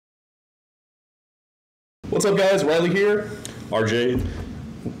What's up, guys? Riley here. RJ.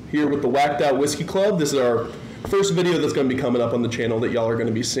 Here with the Whacked Out Whiskey Club. This is our first video that's going to be coming up on the channel that y'all are going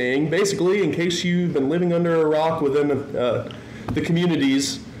to be seeing. Basically, in case you've been living under a rock within the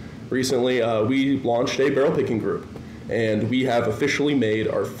communities recently, we launched a barrel picking group. And we have officially made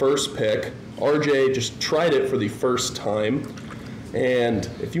our first pick. RJ just tried it for the first time. And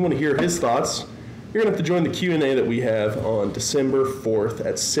if you want to hear his thoughts, you're going to have to join the Q&A that we have on December 4th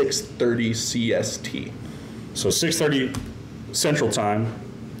at 6:30 CST. So 6:30 Central Time.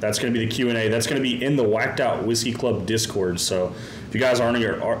 That's going to be the Q&A. That's going to be in the Whacked Out Whiskey Club Discord. So if you guys aren't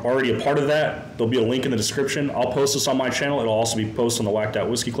already a part of that, there'll be a link in the description. I'll post this on my channel. It'll also be posted on the Whacked Out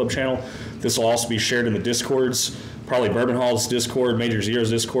Whiskey Club channel. This will also be shared in the Discords, probably Bourbon Hall's Discord, Major Zero's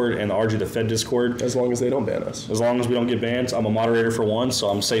Discord, and the RJ the Fed Discord. As long as they don't ban us. As long as we don't get banned. I'm a moderator for one, so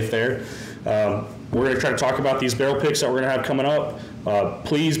I'm safe there. We're going to try to talk about these barrel picks that we're going to have coming up.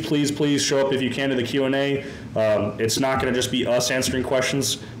 Please show up if you can to the Q&A. It's not going to just be us answering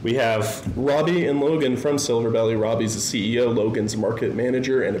questions. We have Robbie and Logan from Silver Belly. Robbie's the CEO, Logan's market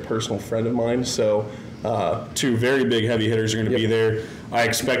manager, and a personal friend of mine. So two very big heavy hitters are going to be there. I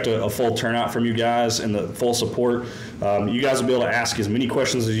expect a full turnout from you guys and the full support. You guys will be able to ask as many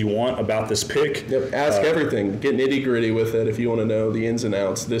questions as you want about this pick. Yep, ask everything. Get nitty-gritty with it if you want to know the ins and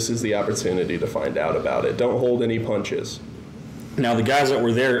outs. This is the opportunity to find out about it. Don't hold any punches. Now, the guys that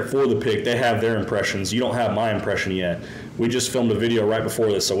were there for the pick, they have their impressions. You don't have my impression yet. We just filmed a video right before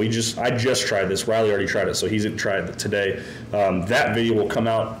this, so I just tried this. Riley already tried it, so he's tried it today. That video will come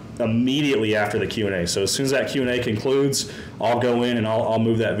out immediately after the Q&A. So as soon as that Q&A concludes, I'll go in and I'll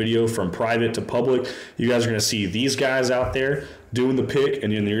move that video from private to public. You guys are going to see these guys out there doing the pick,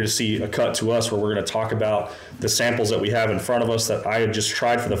 and then you're going to see a cut to us where we're going to talk about the samples that we have in front of us that I had just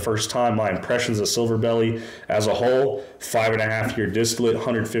tried for the first time, my impressions of Silver Belly as a whole, 5.5-year distillate,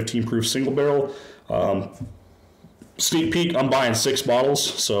 115 proof single barrel. Sneak peek, I'm buying 6 bottles,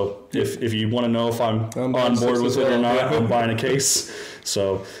 so if you want to know if I'm on board with it or not, I'm buying a case.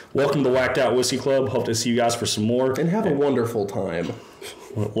 So welcome to the Whacked Out Whiskey Club. Hope to see you guys for some more. And have a wonderful time.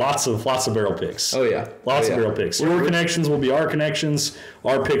 Lots of barrel picks. Oh, yeah. Lots of barrel picks. Your connections will be our connections.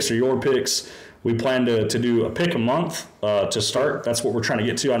 Our picks are your picks. We plan to do a pick a month to start. That's what we're trying to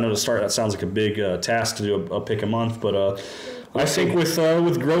get to. I know to start that sounds like a big task to do a pick a month, but I think with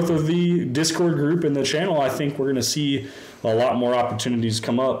growth of the Discord group and the channel, I think we're going to see a lot more opportunities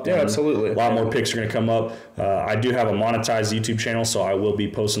come up. Yeah, absolutely. A lot more picks are going to come up. I do have a monetized YouTube channel, so I will be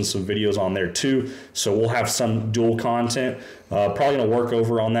posting some videos on there too. So we'll have some dual content. Probably going to work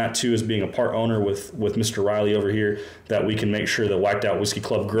over on that too, as being a part owner with Mr. Riley over here, that we can make sure that Whacked Out Whiskey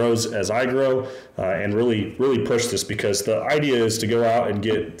Club grows as I grow, and really push this, because the idea is to go out and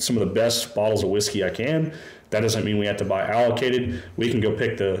get some of the best bottles of whiskey I can. That doesn't mean we have to buy allocated. We can go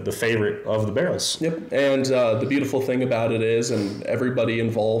pick the favorite of the barrels. Yep, and the beautiful thing about it is, and everybody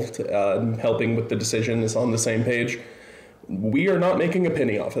involved helping with the decision is on the same page, we are not making a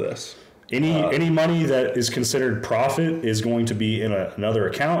penny off of this. Any money that is considered profit is going to be in another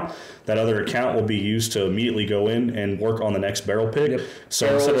account. That other account will be used to immediately go in and work on the next barrel pick. Yep. So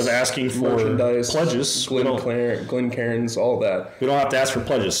Barrels, instead of asking for pledges, Glencairns, all that. We don't have to ask for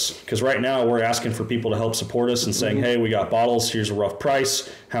pledges, because right now we're asking for people to help support us and saying, hey, we got bottles, here's a rough price,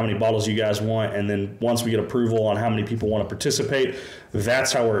 how many bottles you guys want, and then once we get approval on how many people want to participate,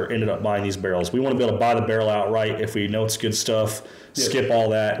 that's how we're ended up buying these barrels. We want to be able to buy the barrel outright if we know it's good stuff, skip all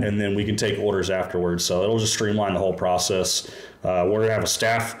that, and then we can take orders afterwards. So it'll just streamline the whole process. We're going to have a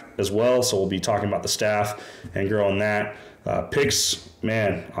staff as well, so we'll be talking about the staff and growing that. Picks,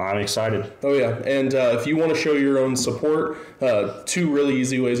 man, I'm excited. Oh, yeah. And if you want to show your own support, 2 really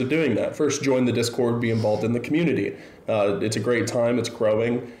easy ways of doing that. First, join the Discord, be involved in the community. It's a great time. It's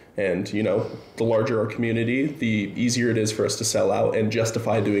growing. And, the larger our community, the easier it is for us to sell out and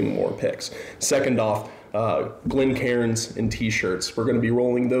justify doing more picks. Second off, Glencairns and T-shirts. We're going to be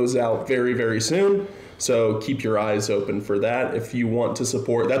rolling those out very, very soon. So keep your eyes open for that if you want to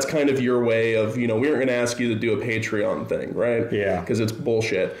support. That's kind of your way of, we aren't going to ask you to do a Patreon thing, right? Yeah. Because it's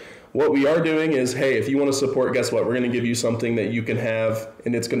bullshit. What we are doing is, hey, if you want to support, guess what? We're going to give you something that you can have,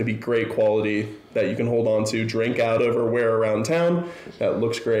 and it's going to be great quality that you can hold on to, drink out of, or wear around town. That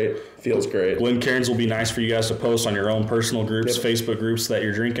looks great, feels great. Glencairns will be nice for you guys to post on your own personal groups, Facebook groups that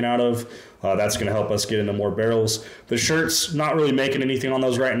you're drinking out of. That's going to help us get into more barrels. The shirts, not really making anything on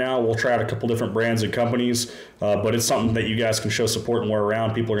those right now. We'll try out a couple different brands and companies, but it's something that you guys can show support and wear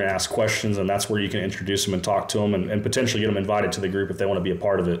around. People are going to ask questions, and that's where you can introduce them and talk to them and potentially get them invited to the group if they want to be a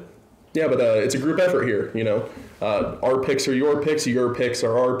part of it. Yeah, but it's a group effort here, Our picks are your picks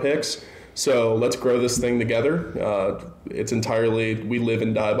are our picks. So let's grow this thing together. It's entirely, we live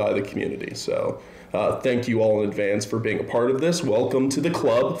and die by the community. So thank you all in advance for being a part of this. Welcome to the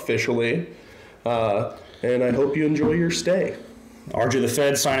club officially. And I hope you enjoy your stay. RJ the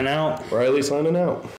Fed signing out. Riley signing out.